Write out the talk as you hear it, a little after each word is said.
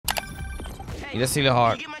He does City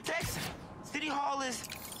Hall. You get my text? City Hall is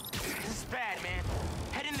bad, man.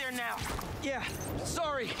 Head in there now. Yeah,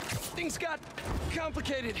 sorry. Things got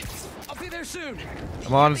complicated. I'll be there soon.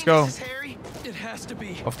 Come on, let's go. This is Harry? It has to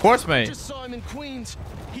be. Of course, mate. Just saw him in Queens.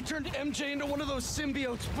 He turned MJ into one of those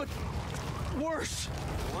symbiotes, but worse.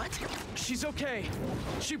 What? She's okay.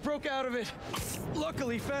 She broke out of it.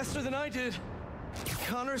 Luckily, faster than I did.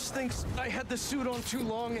 Connors thinks I had the suit on too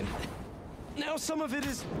long, and now some of it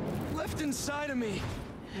is left inside of me.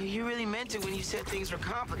 You really meant it when you said things were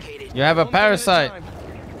complicated. You have a One thing at parasite. time.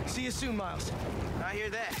 See you soon, Miles. I hear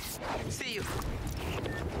that. See you.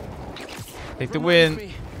 Take the Reminds win.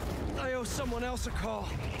 me, I owe someone else a call.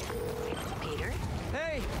 Peter?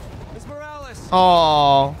 Hey, Miss Morales.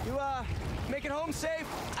 Oh, You, make it home safe?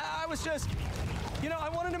 I was just, I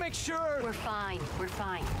wanted to make sure. We're fine. We're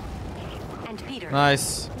fine. And Peter.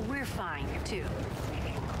 nice. We're fine, too.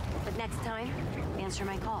 But next time, answer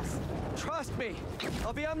my calls. Trust me,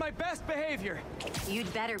 I'll be on my best behavior.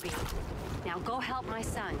 You'd better be. Now go help my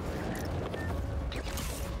son.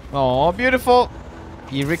 Oh, beautiful.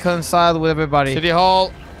 He reconciled with everybody. City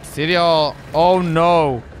Hall. City Hall. Oh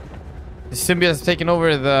no. The symbiote has taken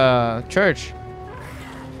over the church.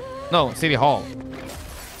 No, City Hall.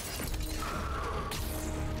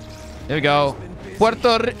 There we go.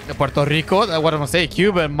 Puerto Rico? What am I saying?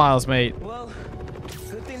 Cuba and Miles, mate. Well,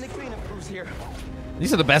 good thing the cleanup crew's here.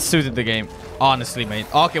 These are the best suits in the game. Honestly, mate.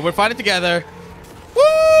 Okay, we're fighting together.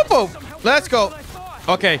 Woo! Boom. Let's go.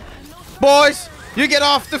 Okay. Boys, you get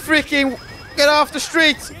off the freaking... Get off the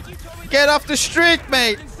street. Get off the street,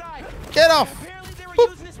 mate. Get off.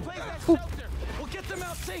 Boop. Boop.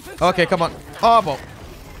 Okay, come on. Abo.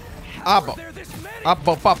 Abo.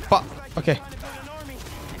 Abo, papa. Okay.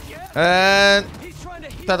 And...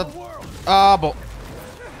 Abo.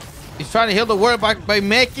 He's trying to heal the world by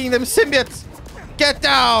making them symbiotes. Get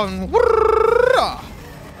down.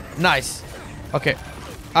 Nice. Okay.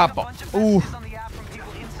 Abo. Ooh.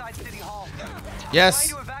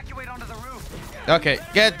 Yes. Okay,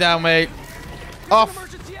 get down, mate. Off.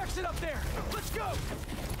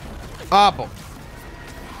 Abo.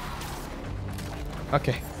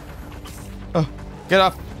 Okay. Oh, get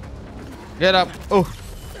off. Get up. Oh,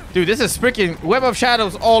 dude, this is freaking Web of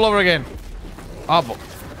Shadows all over again. Abo.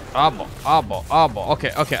 Abo. Abo. Abo.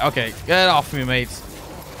 Okay, okay, okay. Get off me, mates.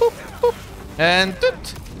 Boop, boop. And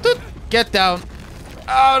toot, toot. Get down.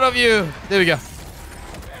 Out of you. There we go.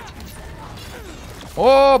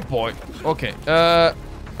 Oh boy. Okay.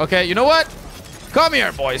 Okay. You know what? Come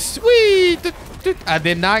here, boys. Wee. I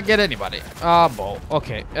did not get anybody. Ah, boy.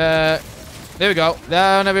 Okay. There we go.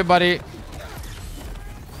 Down, everybody.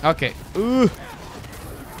 Okay. Ooh.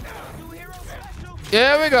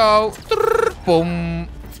 There we go. Boom.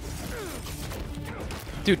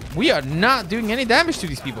 Dude, we are not doing any damage to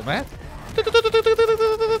these people, man.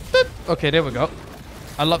 Okay, there we go.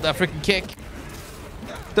 I love that freaking kick.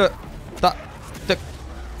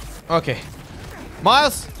 Okay.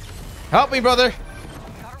 Miles, help me, brother.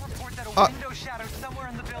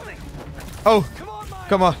 Oh,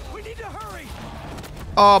 come on. We need to hurry.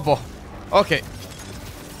 Oh, boy. Okay.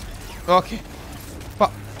 Okay.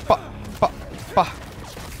 Pa, pa, pa, pa.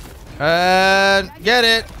 And get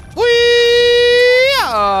it. Whee!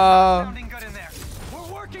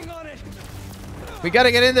 We're working on it. We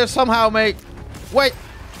gotta get in there somehow, mate. Wait.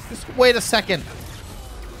 Just wait a second.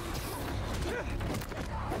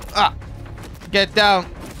 Ah. Get down.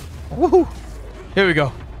 Woohoo. Here we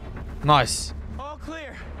go. Nice. All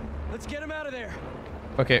clear. Let's get him out of there.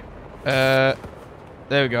 Okay.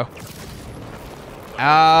 There we go.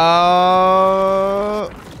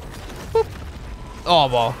 Boop. Oh,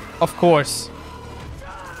 well. Of course.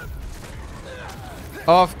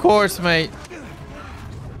 Of course, mate.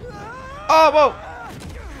 Oh, whoa.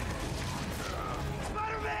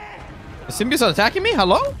 The symbiotes are attacking me?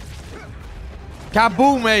 Hello?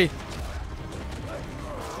 Kaboom, mate.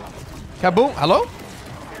 Kaboom. Hello?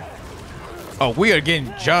 Oh, we are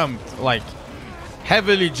getting jumped. Like,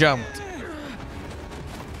 heavily jumped.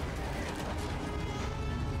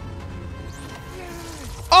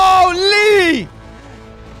 Oh, Lee!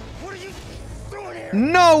 What are you doing here?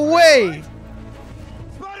 No way!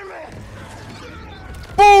 Spider-Man!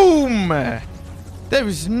 Boom! There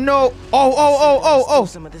is no... Oh.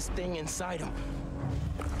 Some of this thing inside him.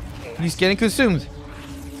 He's getting consumed.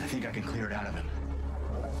 I think I can clear it out of him.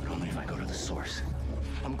 But only if I go to the source.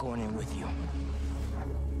 I'm going in with you.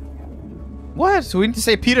 What? So we need to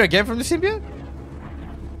save Peter again from the symbiote?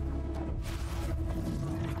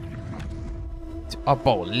 Oh,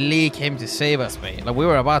 bro, Lee came to save us, man. Like, we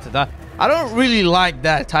were about to die. I don't really like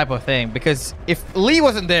that type of thing because if Lee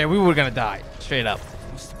wasn't there, we were gonna die. Straight up.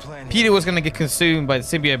 Must have plan here? Peter was gonna get consumed by the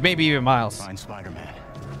symbiote, maybe even Miles. Find Spider-Man.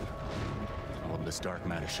 All of this dark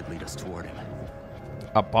matter should lead us toward him.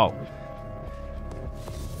 Up, oh.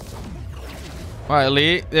 All right,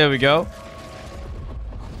 Lee. There we go.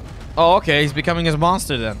 Oh, okay. He's becoming his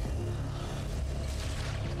monster then.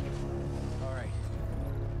 All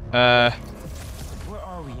right. Where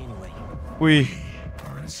are we anyway? We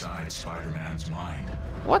are inside Spider-Man's mind.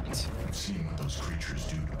 what? I've seen what those creatures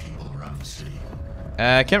do to people around the city.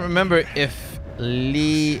 I can't remember if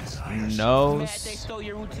Lee knows. They stole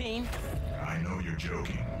your routine. I know you're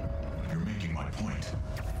joking. You're making my point.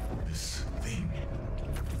 This thing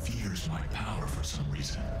fears my power for some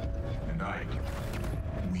reason. And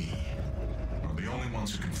we are the only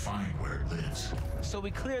ones who can find where it lives. So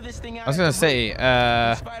we clear this thing out. I was gonna say,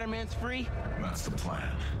 Spider-Man's free. That's the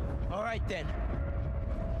plan. All right then.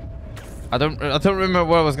 I don't remember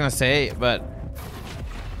what I was gonna say, but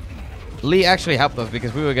Lee actually helped us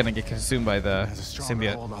because we were gonna get consumed by the Has a stronger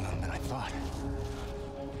symbiote. hold on him than I thought.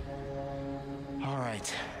 All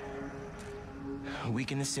right.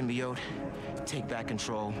 Weaken the symbiote. Take back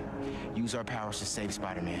control. Use our powers to save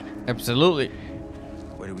Spider-Man. Absolutely.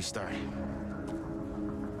 Where do we start?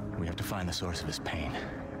 We have to find the source of his pain.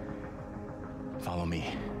 Follow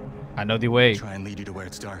me. I know the way. Try and lead you to where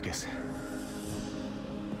it's darkest.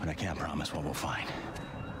 But I can't promise what we'll find.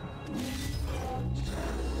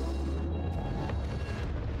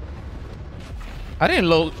 I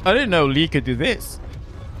didn't know Lee could do this.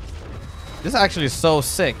 This is actually so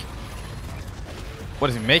sick. What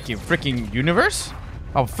is he making? Freaking universe?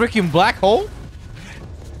 A freaking black hole?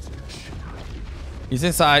 He's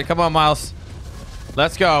inside. Come on, Miles.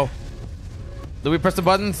 Let's go. Do we press the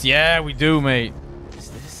buttons? Yeah, we do, mate. Is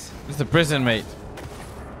this? This is the prison, mate.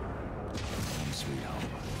 Sweet home.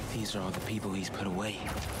 These are all the people he's put away.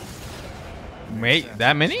 Mate,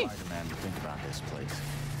 that many? Spider-Man would think about this place.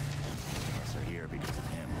 Unless they're here because of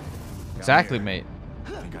him. Exactly, mate.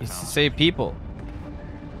 Think I He's to found save people.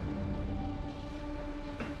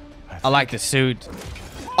 I think- like the suit.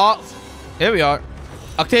 Oh, here we are.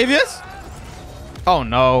 Octavius? Oh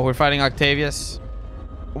no, we're fighting Octavius.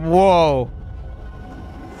 Whoa.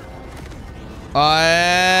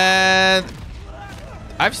 And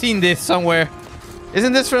I've seen this somewhere.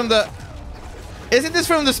 Isn't this from the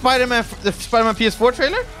Spider-Man PS4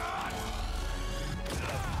 trailer?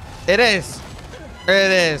 It is.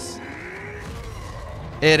 It is.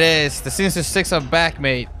 It is. The Sinister Six are back,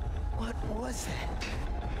 mate. What was that?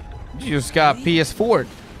 You just got PS4.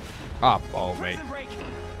 Oh, oh, mate.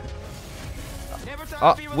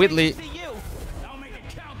 Oh, Whitley.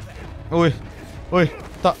 Oi, oi,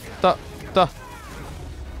 ta.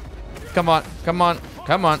 Come on, come on,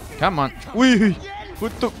 come on, come on. Wee,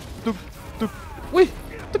 wee,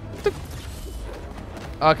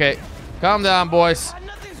 okay, calm down, boys.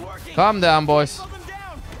 Calm down, boys.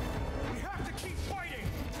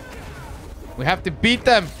 We have to beat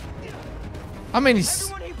them. How many?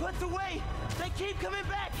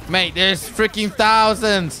 Mate, there's freaking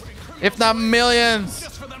thousands, if not millions.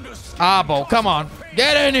 Ah, Bo, come on.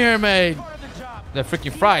 Get in here, mate. They're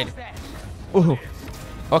freaking fried. Ooh.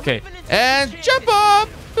 Okay. And jump up.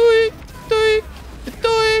 Doink, doink,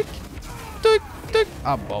 doink, doink, doink.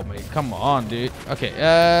 Ah, Bo, mate. Come on, dude. Okay.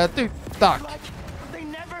 Dude, duck.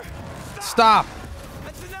 Stop.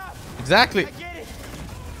 Exactly.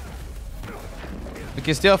 We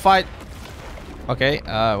can still fight. Okay.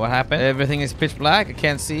 What happened? Everything is pitch black. I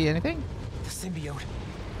can't see anything. The symbiote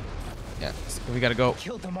Yeah. We gotta go.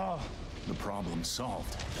 killed them all. The problem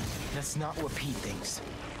solved. That's not what Pete thinks.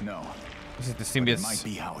 No. This is the But it symbiote. might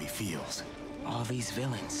be how he feels. All these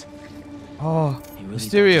villains. Oh, He really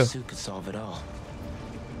thought Mysterio. the suit could solve it all.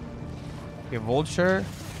 Okay, Vulture.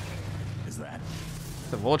 Is that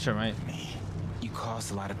The Vulture, mate. me? You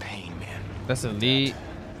caused a lot of pain, man. That's Elite.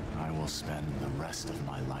 I will spend the rest of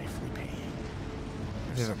my life repaying.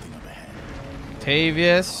 There's Here's a- something up ahead.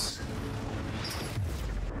 Octavius.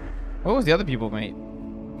 What was the other people, mate?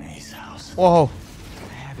 May's house. Whoa.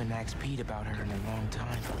 I haven't asked Pete about her in a long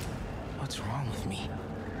time. What's wrong with me?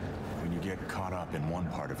 When you get caught up in one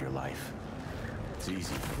part of your life, it's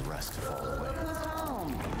easy for the rest to fall away.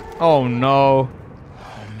 Oh no.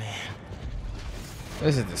 Oh man.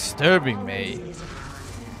 This is disturbing, mate. Always is a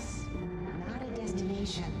process, not a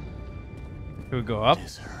destination. Should we go up? It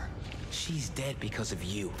is her. She's dead because of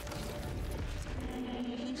you.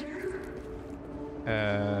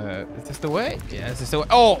 Is this the way? Yeah, this is the way.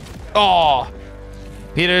 Oh! Oh!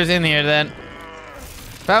 Peter's in here then.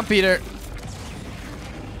 Found Peter.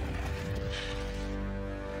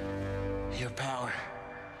 Your power.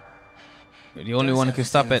 You're the only one who can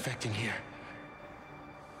stop it. Effect in here.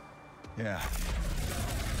 Yeah.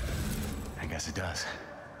 guess it does.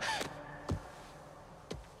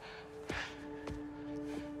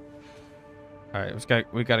 All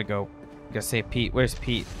right, we gotta go. We gotta save Pete. Where's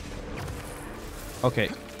Pete? Okay.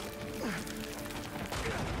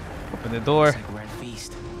 Open the door. Looks like we're at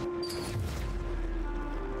feast.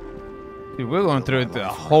 Dude, we're going through the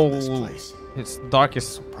whole, its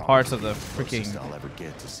darkest parts of the freaking. I'll ever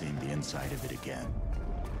get to seeing the inside of it again.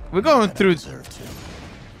 We're going through. Deserve to.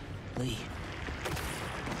 Lee,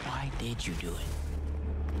 why did you do it?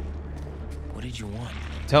 What did you want?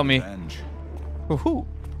 Tell me. Revenge. Woohoo!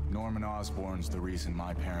 Norman Osborn's the reason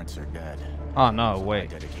my parents are dead. Oh no, So I wait.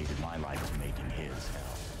 dedicated my life to making his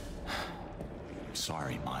hell.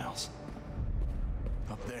 Sorry, Miles.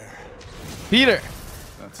 Up there. Peter.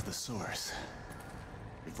 That's the source.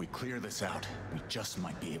 If we clear this out, we just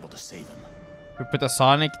might be able to save him. We put the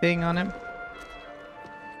Sonic thing on him.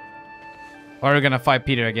 Or are we gonna fight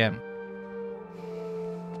Peter again?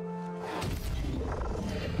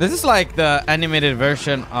 This is like the animated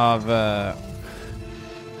version of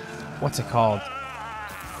what's it called?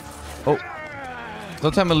 Oh,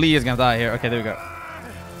 don't tell me Lee is gonna die here. Okay, there we go.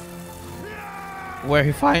 Where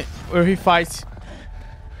he fights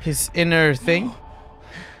his inner thing.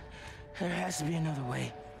 There has to be another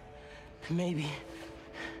way. Maybe.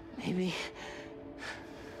 We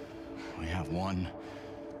have one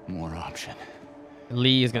more option.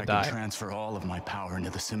 Lee is I gonna can die. transfer all of my power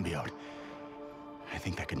into the symbiote. I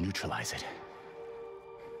think that could neutralize it.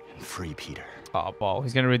 And free Peter. Oh, ball.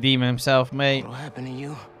 He's gonna redeem himself, mate. What'll happen to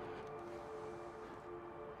you?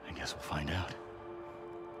 I guess we'll find out.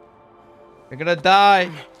 You're gonna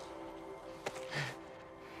die.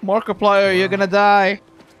 Markiplier, you're gonna die.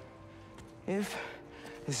 If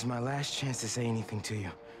this is my last chance to say anything to you.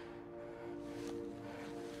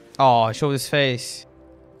 Oh, I showed his face.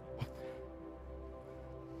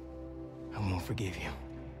 I won't forgive you.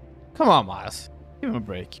 Come on, Miles. Give him a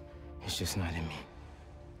break. It's just not in me.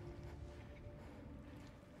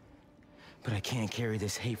 But I can't carry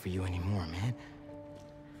this hate for you anymore, man.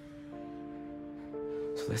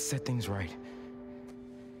 So let's set things right.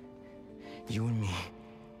 You and me.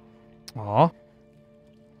 Aw.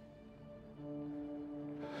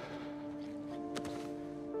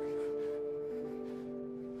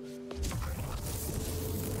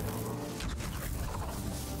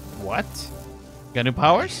 What? Got new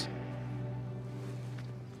powers?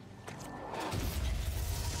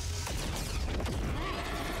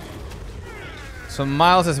 So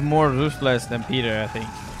Miles is more ruthless than Peter, I think.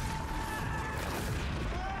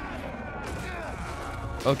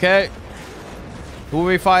 Okay. Who are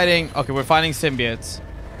we fighting? Okay, we're fighting symbiotes.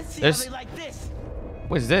 There's...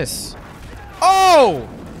 What is this? Oh!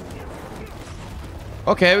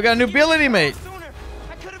 Okay, we got a new ability, mate.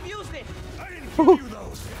 I could have used it. Woohoo.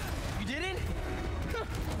 You didn't?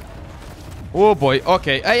 Oh boy.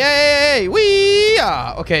 Okay. Hey. Wee!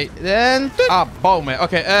 Okay. Then. Boom, man.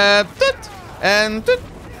 Okay. And.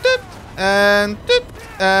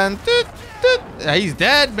 He's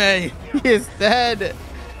dead, man. He is dead.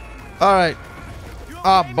 All right.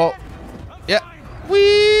 Yeah.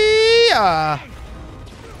 Wee! I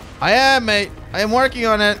am, mate. I am working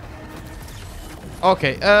on it.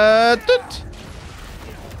 Okay.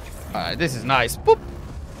 Alright, this is nice. Boop.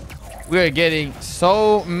 We are getting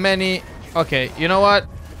so many. Okay, you know what?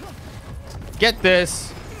 Get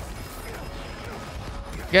this.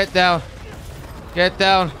 Get down. Get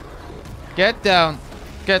down. Get down.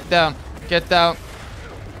 Get down. Get down.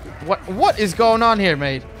 What is going on here,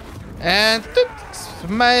 mate? And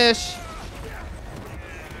smash.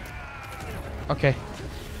 Okay.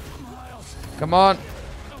 Come on.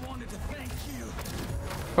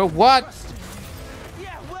 For what?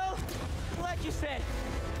 Yeah, well, like you said,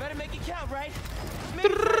 better make it count, right? Maybe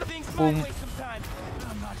try things my way sometime.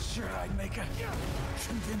 I'm not sure I'd make a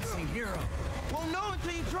convincing hero. Won't know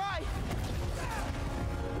until you try.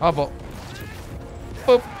 Boop.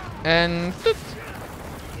 Boop. And toot.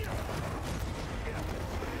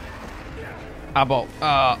 Boop.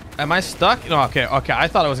 Am I stuck? No, okay. I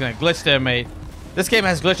thought I was gonna glitch there, mate. This game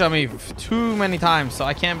has glitched on me too many times, so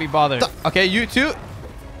I can't be bothered. Okay, you too.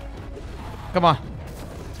 Come on.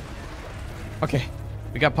 Okay,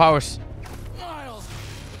 we got powers. Miles,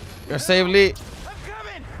 We gotta save Lee. I'm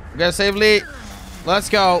coming. We gotta save Lee. Let's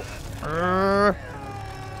go.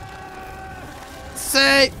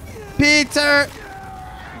 Save Peter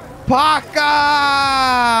Parker.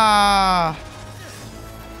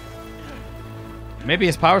 Maybe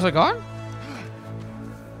his powers are gone?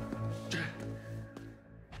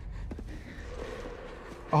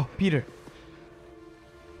 Oh, Peter.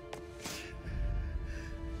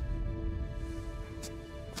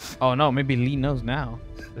 Oh no, maybe Lee knows now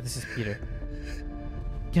that this is Peter.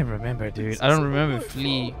 Can't remember, dude. I don't remember if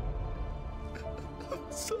Flea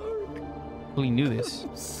knew this.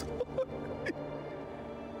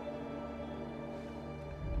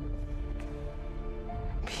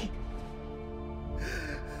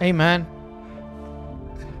 Hey, man.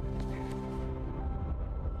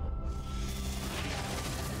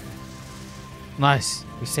 Nice.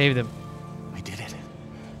 We saved him. We did it.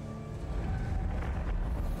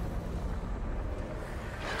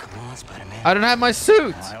 Come on, Spider-Man. I don't have my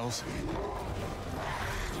suit. Miles.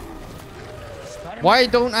 Why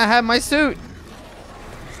don't I have my suit?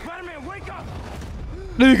 Spider-Man, wake up!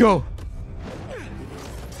 There you go.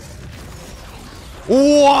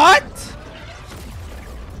 What?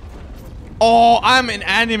 Oh, I'm an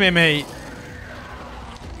anime, mate.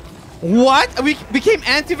 What? We became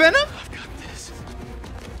anti-venom? I've got this.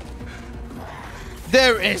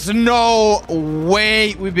 There is no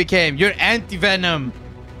way we became. You're anti-venom.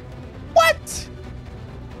 What?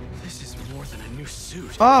 This is more than a new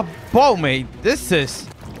suit. Oh, bro, mate. This is...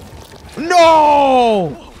 No!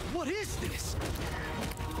 Whoa, what is this?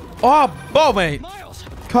 Oh, bro, mate. Miles,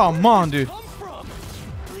 Come on, dude. come from?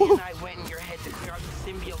 Lee and I went in your head to clear out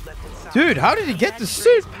the symbiote left inside. Dude, how did he get the That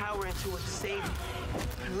suit? drains power into it to save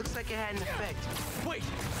you. It looks like it had an effect. Wait,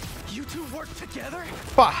 you two work together?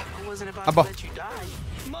 Bah. I wasn't about Abba. to let you die.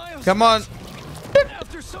 Miles, Come on.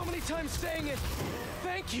 after so many times saying it,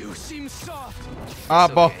 thank you seems soft. Ah,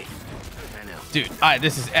 It's bro. okay. I know. Dude, alright,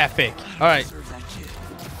 this is epic. Alright. Serve that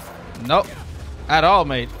kid. Nope. At all,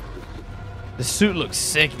 mate. The suit looks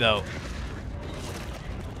sick, though.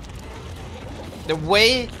 The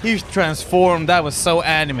way he transformed, that was so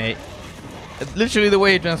anime. Literally, the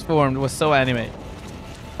way he transformed was so anime.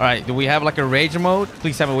 Alright, do we have like a rage mode?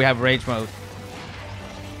 Please tell me we have rage mode.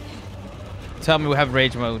 Tell me we have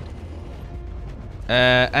rage mode.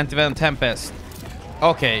 Anti-venom Tempest.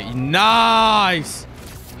 Okay, nice.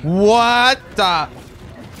 What the?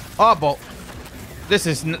 Oh, but this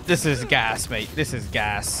is gas, mate. This is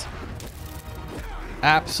gas.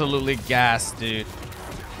 Absolutely gas, dude.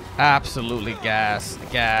 Absolutely gas.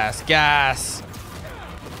 Gas.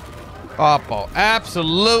 Oh, bo.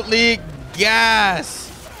 Absolutely gas.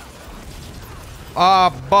 Oh,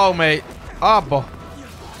 bo, mate. Oh, bo.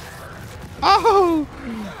 Oh.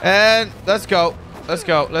 And let's go. Let's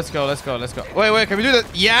go. Wait, can we do this?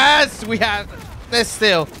 Yes, we have this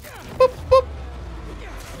still. Boop, boop.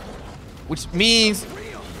 Which means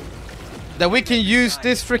that we can use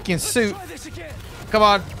this freaking suit. Try this again. Come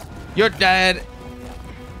on. You're dead.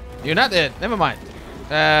 You're not dead. Never mind.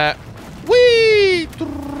 Whee!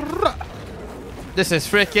 This is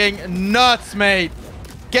freaking nuts, mate.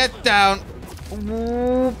 Get down.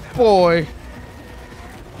 Ooh, boy.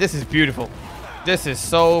 This is beautiful. This is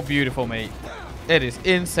so beautiful, mate. It is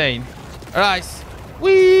insane. Alright.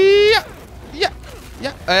 Whee! Yeah.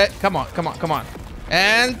 Come on.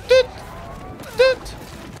 And doot.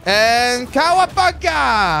 And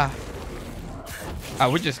Kawabanga!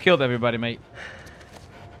 We just killed everybody, mate.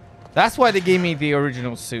 That's why they gave me the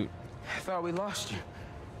original suit. I thought we lost you.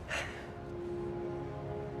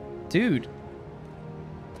 Dude,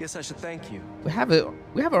 Guess I should thank you. we have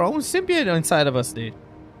our own symbiote inside of us, dude.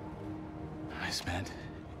 I spent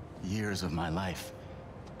years of my life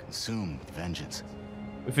consumed with vengeance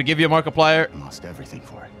We forgive you, Markiplier. and lost everything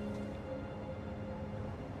for it.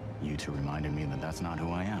 You two reminded me that that's not who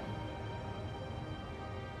I am.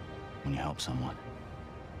 When you help someone,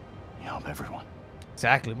 you help everyone.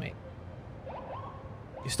 Exactly, mate.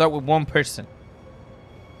 You start with one person.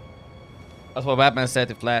 That's what Batman said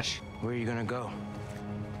to Flash. Where are you gonna go?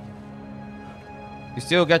 You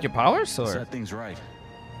still got your powers, or? Set things right.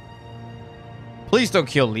 Please don't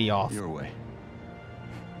kill Lee off. Your way.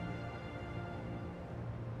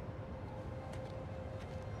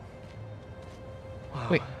 Wow.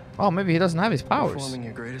 Wait. Oh, maybe he doesn't have his powers. Performing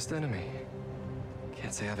your greatest enemy.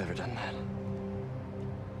 Can't say I've ever done that.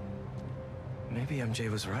 Maybe MJ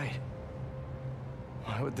was right.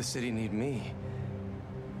 Why would the city need me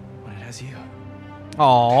when it has you?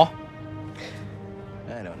 Aw.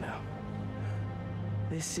 I don't know.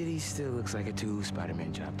 This city still looks like a two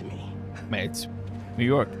Spider-Man job to me. Mate, it's New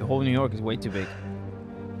York. The whole New York is way too big.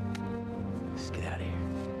 Let's get out of here.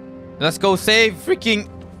 Let's go save freaking...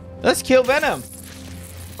 Let's kill Venom.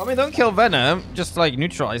 I mean, don't kill Venom. Just, like,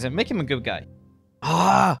 neutralize him. Make him a good guy.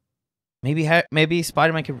 Ah. Maybe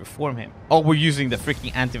Spider-Man can reform him. Oh, we're using the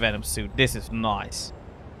freaking anti-venom suit. This is nice.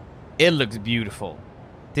 It looks beautiful.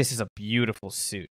 This is a beautiful suit.